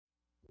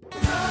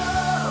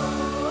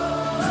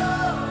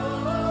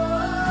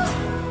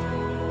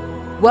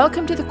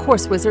Welcome to the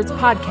Course Wizards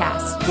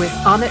podcast with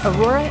Amit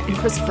Arora and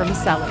Christopher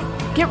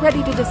Maselli. Get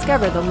ready to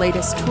discover the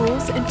latest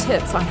tools and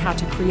tips on how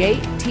to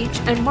create, teach,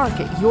 and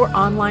market your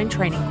online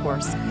training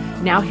course.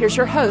 Now here's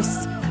your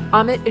hosts,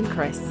 Amit and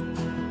Chris.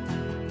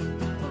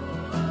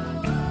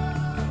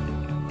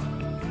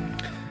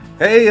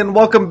 Hey, and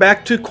welcome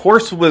back to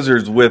Course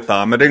Wizards with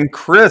Amit and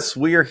Chris.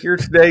 We are here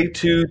today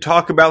to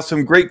talk about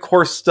some great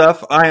course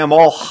stuff. I am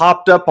all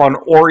hopped up on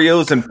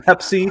Oreos and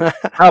Pepsi.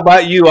 How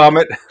about you,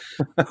 Amit?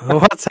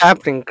 What's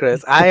happening,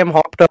 Chris? I am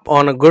hopped up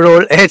on a good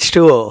old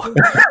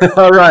H2O.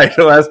 All right,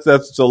 well,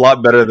 that's a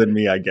lot better than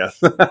me, I guess.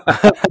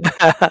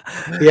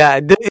 Yeah,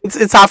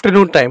 it's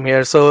afternoon time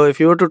here, so if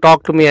you were to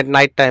talk to me at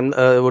nighttime,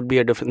 it would be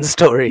a different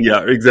story.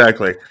 Yeah,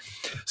 exactly.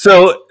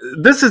 So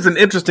this is an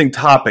interesting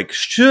topic.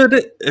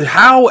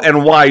 How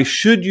and why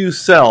should you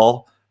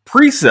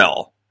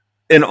pre-sell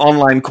an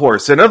online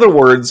course? In other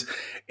words,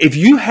 if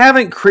you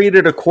haven't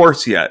created a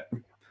course yet,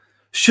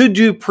 should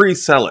you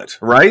pre-sell it,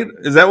 right?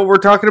 Is that what we're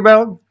talking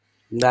about?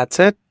 That's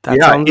it. That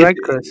sounds right,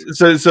 Chris.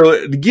 So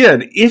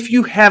again, if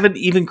you haven't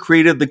even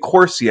created the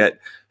course yet,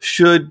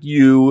 should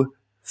you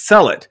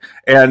sell it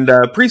and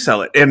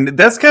pre-sell it? And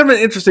that's kind of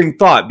an interesting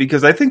thought,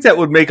 because I think that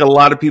would make a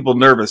lot of people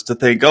nervous to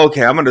think,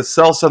 okay, I'm going to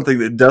sell something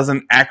that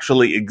doesn't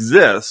actually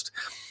exist.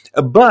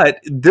 But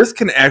this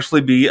can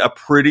actually be a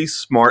pretty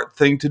smart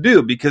thing to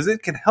do, because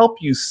it can help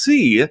you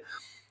see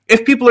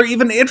if people are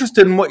even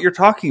interested in what you're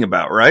talking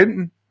about, right?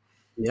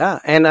 Yeah,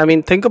 and I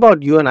mean, think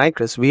about you and I,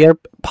 Chris. We are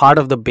part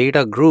of the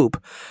beta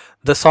group.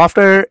 The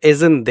software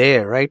isn't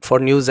there, right? For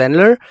New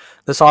Zenler,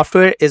 the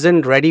software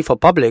isn't ready for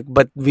public,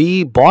 but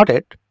we bought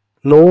it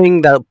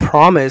knowing the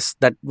promise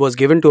that was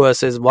given to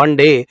us is one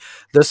day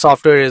this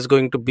software is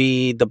going to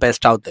be the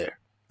best out there.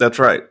 That's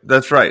right.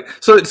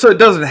 So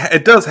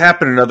it does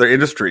happen in other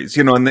industries.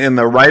 You know, in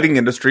the writing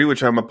industry,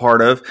 which I'm a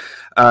part of,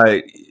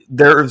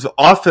 there's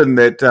often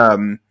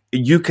that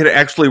you can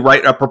actually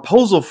write a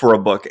proposal for a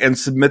book and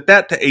submit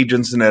that to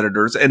agents and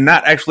editors and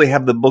not actually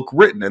have the book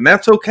written. And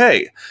that's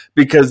okay,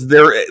 because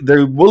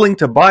they're willing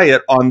to buy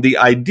it on the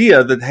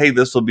idea that, hey,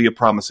 this will be a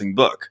promising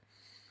book.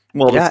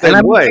 Well, yeah,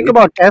 and think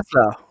about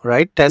Tesla,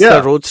 right?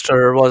 Tesla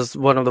Roadster was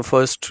one of the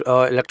first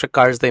electric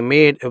cars they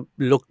made. It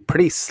looked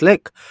pretty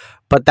slick,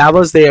 but that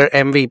was their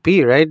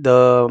MVP, right?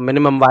 The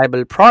minimum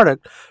viable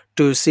product,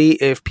 to see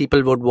if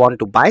people would want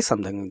to buy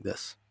something like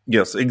this.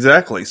 Yes,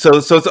 exactly. So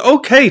it's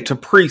okay to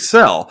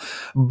pre-sell,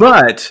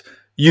 but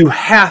you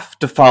have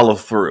to follow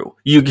through.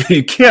 You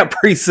can't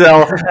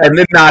pre-sell and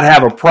then not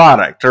have a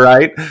product,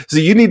 right? So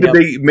you need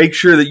to make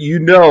sure that you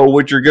know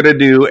what you're going to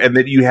do and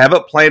that you have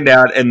it planned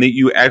out and that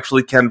you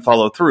actually can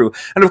follow through.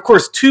 And of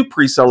course, to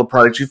pre-sell a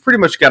product, you've pretty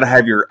much got to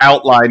have your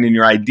outline and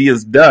your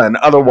ideas done.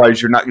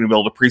 Otherwise, you're not going to be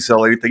able to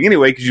pre-sell anything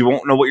anyway, because you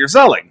won't know what you're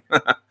selling.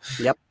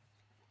 Yep.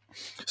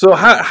 So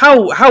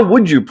how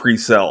would you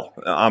pre-sell,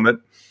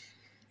 Amit?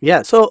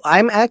 Yeah, so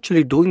I'm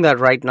actually doing that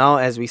right now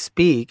as we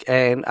speak,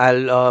 and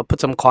I'll put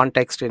some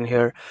context in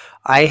here.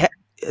 I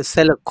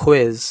sell a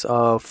quiz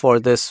for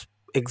this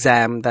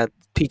exam that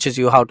teaches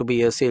you how to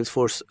be a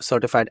Salesforce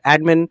certified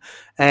admin,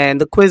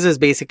 and the quiz is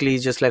basically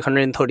just like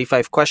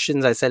 135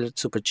 questions. I sell it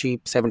super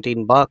cheap,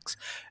 $17.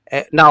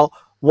 Now,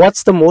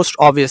 what's the most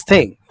obvious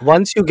thing?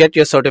 Once you get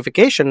your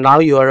certification, now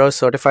you are a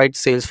certified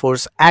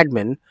Salesforce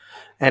admin,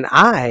 and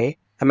I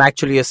am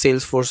actually a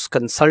Salesforce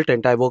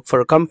consultant. I work for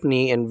a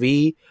company, and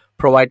we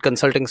provide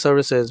consulting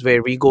services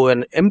where we go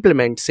and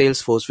implement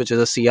Salesforce, which is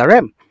a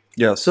CRM.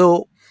 Yes.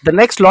 So the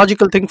next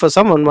logical thing for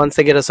someone once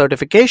they get a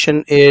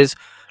certification is,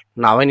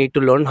 now I need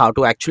to learn how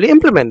to actually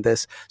implement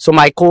this. So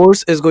my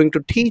course is going to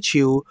teach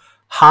you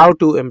how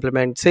to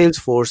implement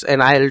Salesforce,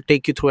 and I'll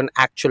take you through an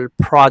actual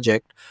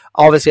project.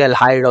 Obviously, I'll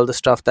hide all the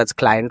stuff that's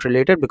client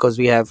related, because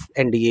we have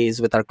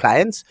NDAs with our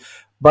clients.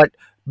 But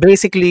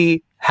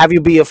basically, have you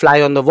be a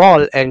fly on the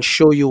wall and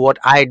show you what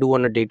I do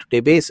on a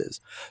day-to-day basis.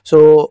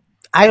 So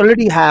I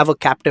already have a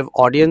captive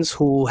audience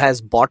who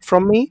has bought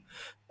from me,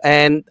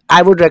 and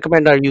I would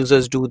recommend our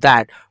users do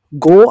that.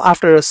 Go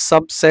after a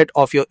subset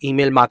of your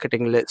email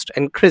marketing list.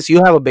 And Chris,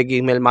 you have a big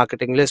email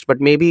marketing list, but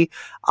maybe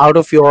out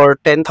of your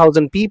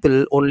 10,000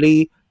 people,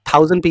 only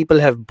 1,000 people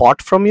have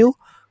bought from you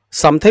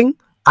something.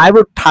 I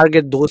would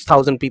target those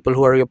 1,000 people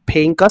who are your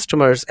paying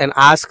customers and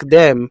ask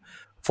them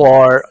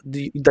for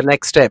the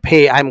next step.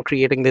 Hey, I'm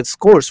creating this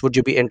course. Would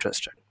you be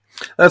interested?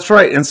 That's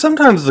right. And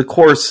sometimes the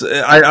course,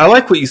 I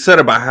like what you said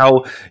about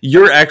how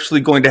you're actually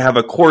going to have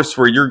a course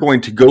where you're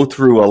going to go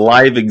through a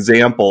live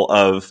example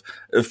of,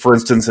 for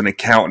instance, an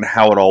account and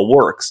how it all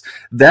works.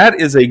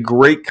 That is a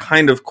great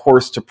kind of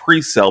course to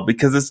pre-sell,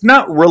 because it's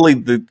not really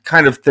the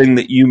kind of thing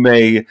that you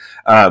may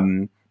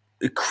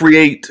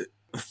create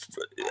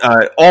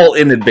all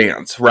in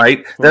advance,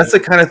 right? That's the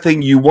kind of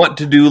thing you want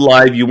to do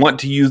live. You want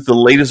to use the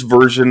latest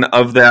version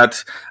of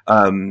that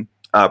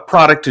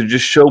product to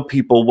just show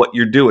people what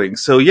you're doing.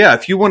 So yeah,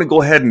 if you want to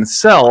go ahead and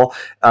sell,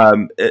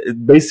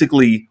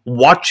 basically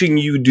watching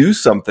you do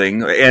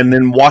something and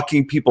then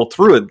walking people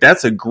through it,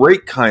 that's a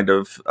great kind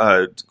of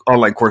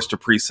online course to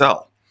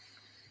pre-sell.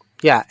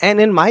 Yeah,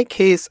 and in my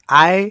case,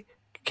 I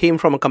came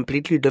from a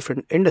completely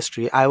different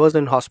industry. I was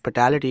in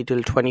hospitality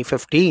till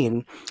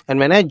 2015. And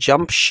when I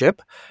jumped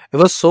ship, it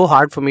was so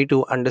hard for me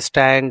to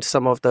understand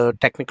some of the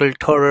technical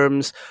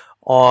terms.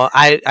 Or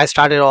I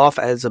started off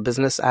as a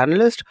business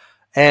analyst.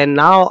 And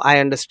now I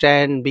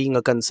understand being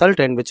a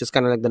consultant, which is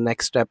kind of like the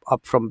next step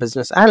up from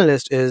business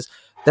analyst, is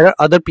there are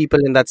other people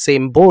in that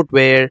same boat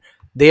where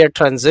they are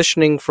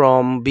transitioning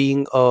from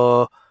being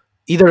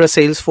either a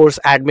Salesforce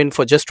admin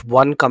for just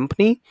one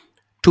company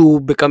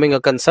to becoming a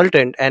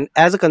consultant. And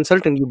as a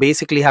consultant, you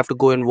basically have to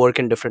go and work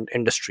in different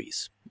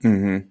industries.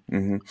 Mm-hmm,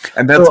 mm-hmm.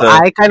 And that's so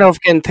I kind of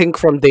can think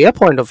from their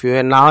point of view.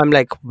 And now I'm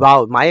like,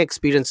 wow, my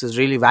experience is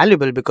really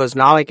valuable because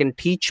now I can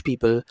teach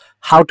people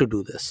how to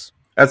do this.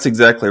 That's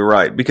exactly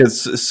right.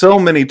 Because so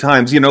many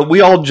times, we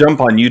all jump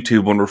on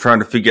YouTube when we're trying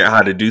to figure out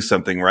how to do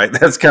something, right?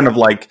 That's kind of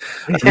like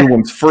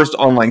everyone's first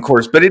online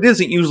course, but it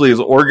isn't usually as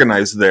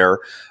organized there.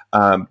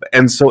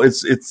 And so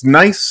it's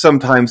nice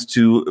sometimes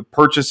to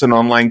purchase an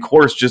online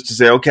course just to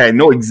say, okay, I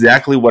know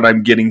exactly what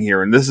I'm getting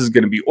here, and this is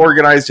going to be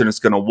organized, and it's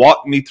going to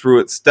walk me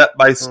through it step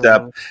by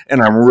step,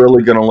 and I'm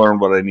really going to learn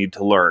what I need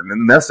to learn.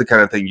 And that's the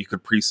kind of thing you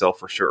could pre-sell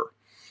for sure.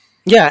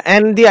 Yeah,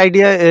 and the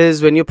idea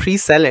is when you're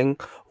pre-selling,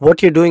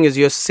 what you're doing is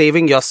you're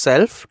saving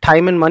yourself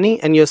time and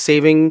money, and you're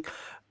saving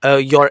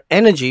your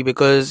energy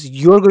because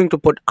you're going to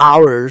put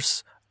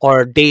hours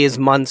or days,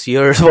 months,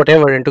 years,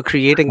 whatever into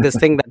creating this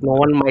thing that no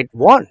one might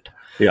want.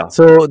 Yeah.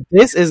 So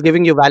this is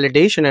giving you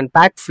validation, and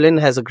Pat Flynn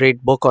has a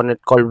great book on it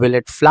called Will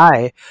It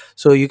Fly?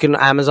 So you can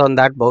Amazon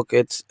that book.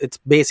 It's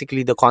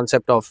basically the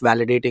concept of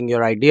validating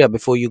your idea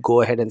before you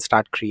go ahead and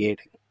start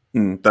creating.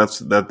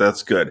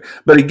 That's good.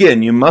 But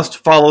again, you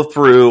must follow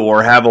through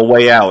or have a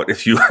way out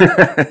if you're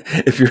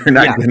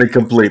not going to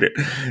complete it.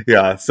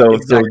 Yeah. So,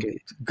 exactly.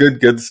 So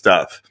good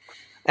stuff.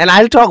 And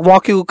I'll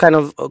walk you kind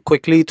of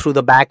quickly through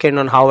the back end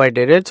on how I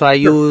did it. So I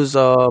use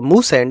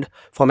Moosend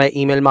for my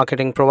email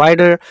marketing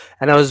provider,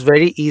 and I was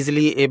very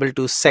easily able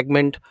to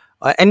segment,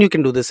 and you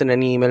can do this in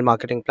any email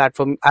marketing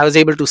platform. I was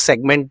able to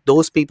segment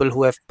those people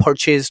who have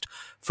purchased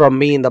from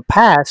me in the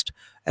past,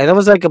 and it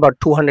was like about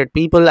 200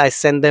 people. I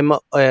sent them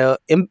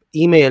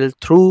email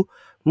through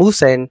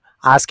Moosend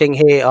asking,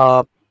 hey,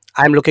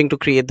 I'm looking to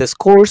create this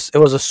course. It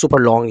was a super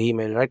long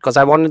email, right? Because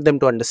I wanted them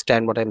to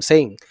understand what I'm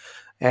saying.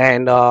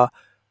 And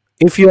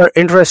if you are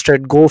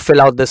interested, go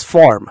fill out this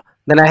form.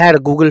 Then I had a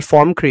Google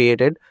form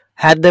created,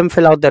 had them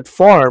fill out that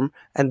form,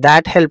 and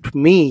that helped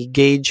me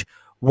gauge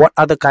what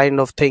are the kind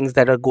of things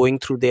that are going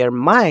through their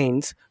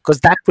minds,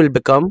 because that will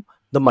become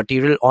the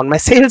material on my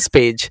sales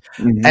page.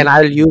 Mm-hmm. And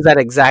I'll use that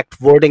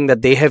exact wording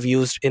that they have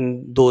used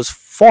in those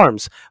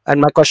forms.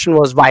 And my question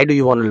was, why do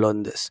you want to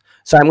learn this?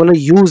 So I'm going to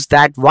use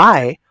that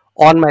why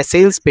on my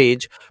sales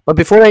page. But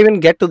before I even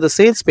get to the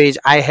sales page,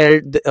 I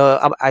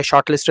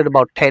shortlisted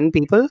about 10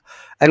 people.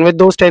 And with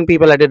those 10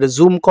 people, I did a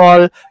Zoom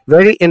call,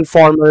 very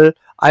informal.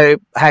 I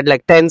had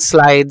like 10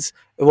 slides.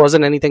 It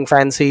wasn't anything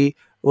fancy. It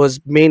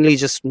was mainly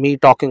just me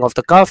talking off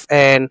the cuff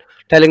and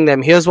telling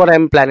them, here's what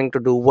I'm planning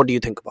to do. What do you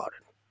think about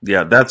it?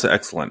 Yeah, that's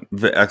excellent.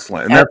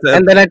 Excellent.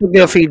 And then I took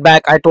their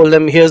feedback. I told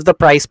them, here's the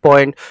price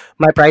point.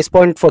 My price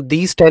point for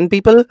these 10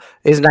 people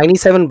is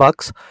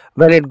 $97.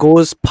 When it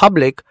goes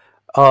public,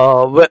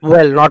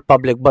 well, not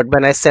public, but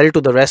when I sell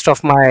to the rest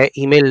of my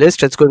email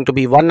list, it's going to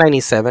be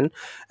 $197,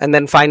 and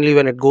then finally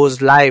when it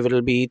goes live,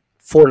 it'll be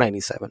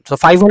 $497. So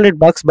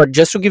 $500. But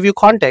just to give you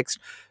context,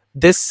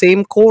 this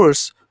same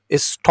course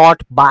is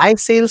taught by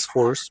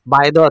Salesforce,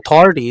 by the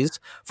authorities,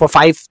 for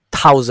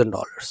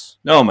 $5,000.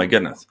 Oh my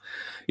goodness!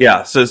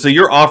 Yeah, so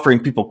you're offering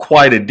people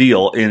quite a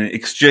deal in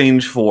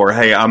exchange for,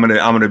 hey, I'm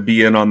gonna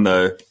be in on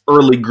the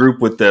early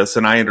group with this,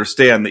 and I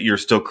understand that you're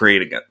still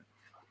creating it.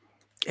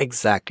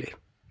 Exactly.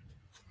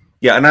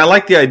 Yeah, and I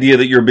like the idea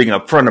that you're being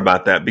upfront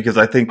about that, because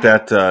I think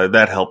that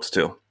that helps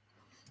too.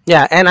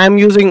 Yeah, and I'm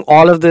using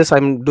all of this.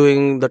 I'm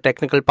doing the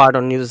technical part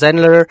on New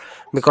Zenler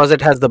because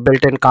it has the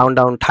built-in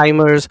countdown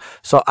timers.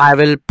 So I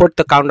will put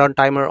the countdown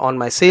timer on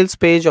my sales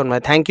page, on my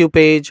thank you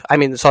page.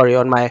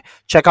 On my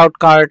checkout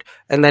cart.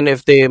 And then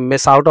if they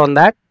miss out on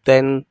that,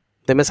 then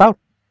they miss out.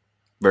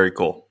 Very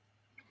cool.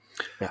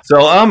 Yeah.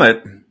 So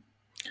Amit,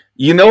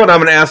 you know what I'm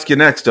going to ask you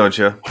next, don't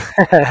you?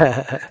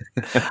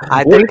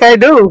 I think I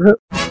do.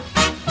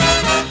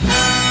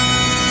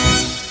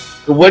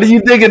 What are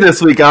you digging this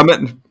week,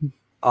 Amit?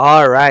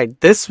 All right.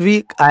 This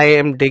week I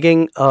am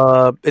digging,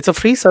 it's a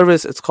free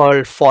service. It's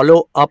called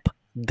Follow Up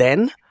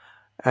Then.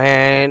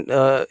 And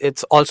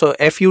it's also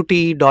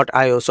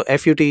FUT.io. So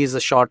FUT is a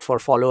short for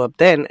Follow Up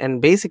Then.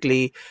 And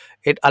basically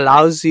it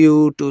allows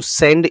you to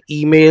send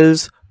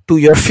emails to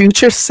your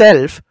future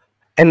self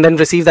and then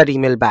receive that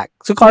email back.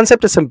 So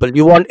concept is simple.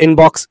 You want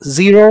inbox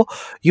 0.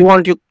 You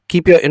want to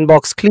keep your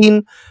inbox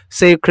clean.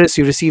 Say, Chris,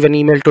 you receive an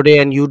email today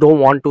and you don't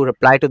want to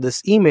reply to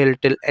this email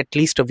till at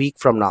least a week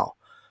from now.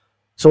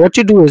 So what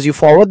you do is you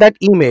forward that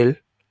email,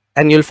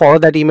 and you'll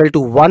forward that email to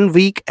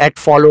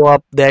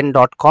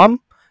 1week@followupthen.com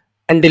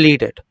and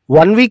delete it.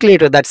 1 week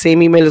later, that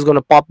same email is going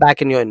to pop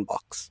back in your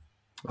inbox.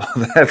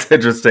 Oh, that's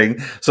interesting.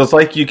 So it's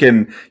like you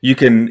can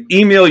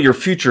email your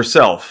future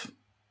self.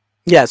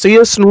 Yeah, so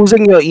you're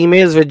snoozing your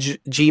emails, which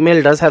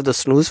Gmail does have the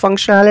snooze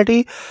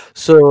functionality.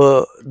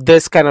 So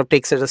this kind of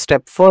takes it a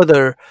step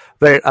further,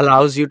 where it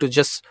allows you to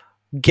just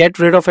get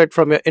rid of it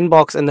from your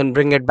inbox and then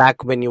bring it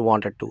back when you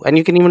want it to. And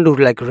you can even do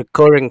like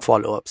recurring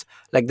follow-ups.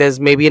 Like there's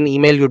maybe an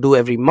email you do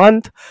every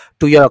month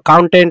to your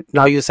accountant.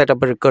 Now you set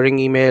up a recurring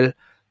email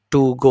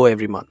to go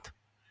every month.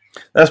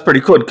 That's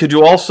pretty cool. Could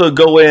you also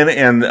go in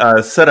and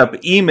set up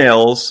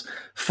emails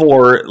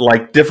for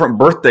like different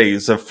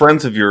birthdays of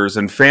friends of yours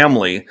and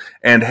family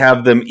and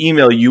have them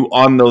email you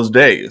on those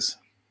days?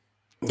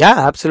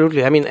 Yeah,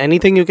 absolutely. I mean,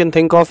 anything you can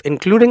think of,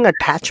 including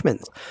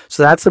attachments.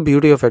 So that's the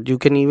beauty of it. You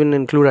can even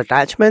include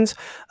attachments.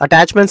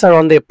 Attachments are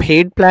on their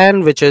paid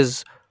plan, which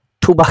is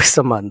 $2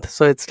 a month.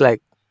 So it's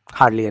like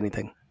hardly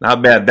anything.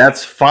 Not bad.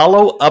 That's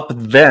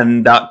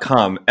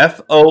followupthen.com.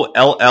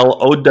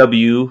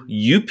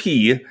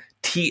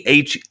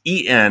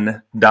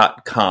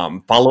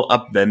 followupthen.com.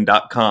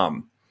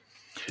 Followupthen.com.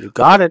 You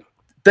got it.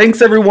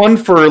 Thanks, everyone,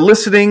 for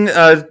listening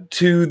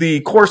to the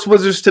Course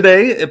Wizards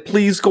today.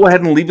 Please go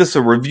ahead and leave us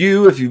a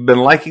review if you've been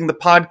liking the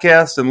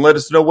podcast and let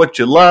us know what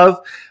you love,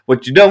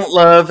 what you don't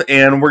love,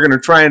 and we're going to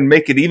try and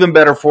make it even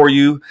better for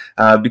you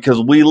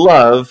because we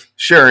love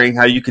sharing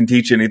how you can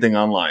teach anything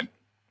online.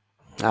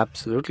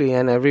 Absolutely.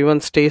 And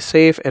everyone stay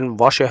safe and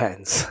wash your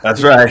hands.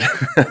 That's right.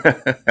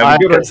 Have a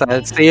good one.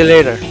 I'll see you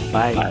later.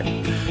 Bye.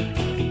 Bye.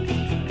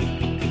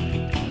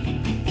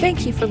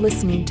 Thank you for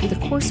listening to the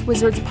Course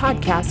Wizards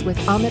podcast with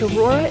Amit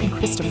Arora and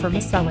Christopher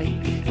Maselli.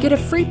 Get a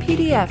free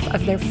PDF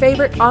of their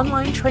favorite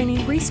online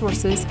training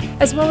resources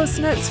as well as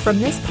notes from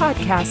this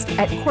podcast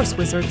at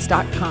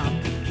coursewizards.com.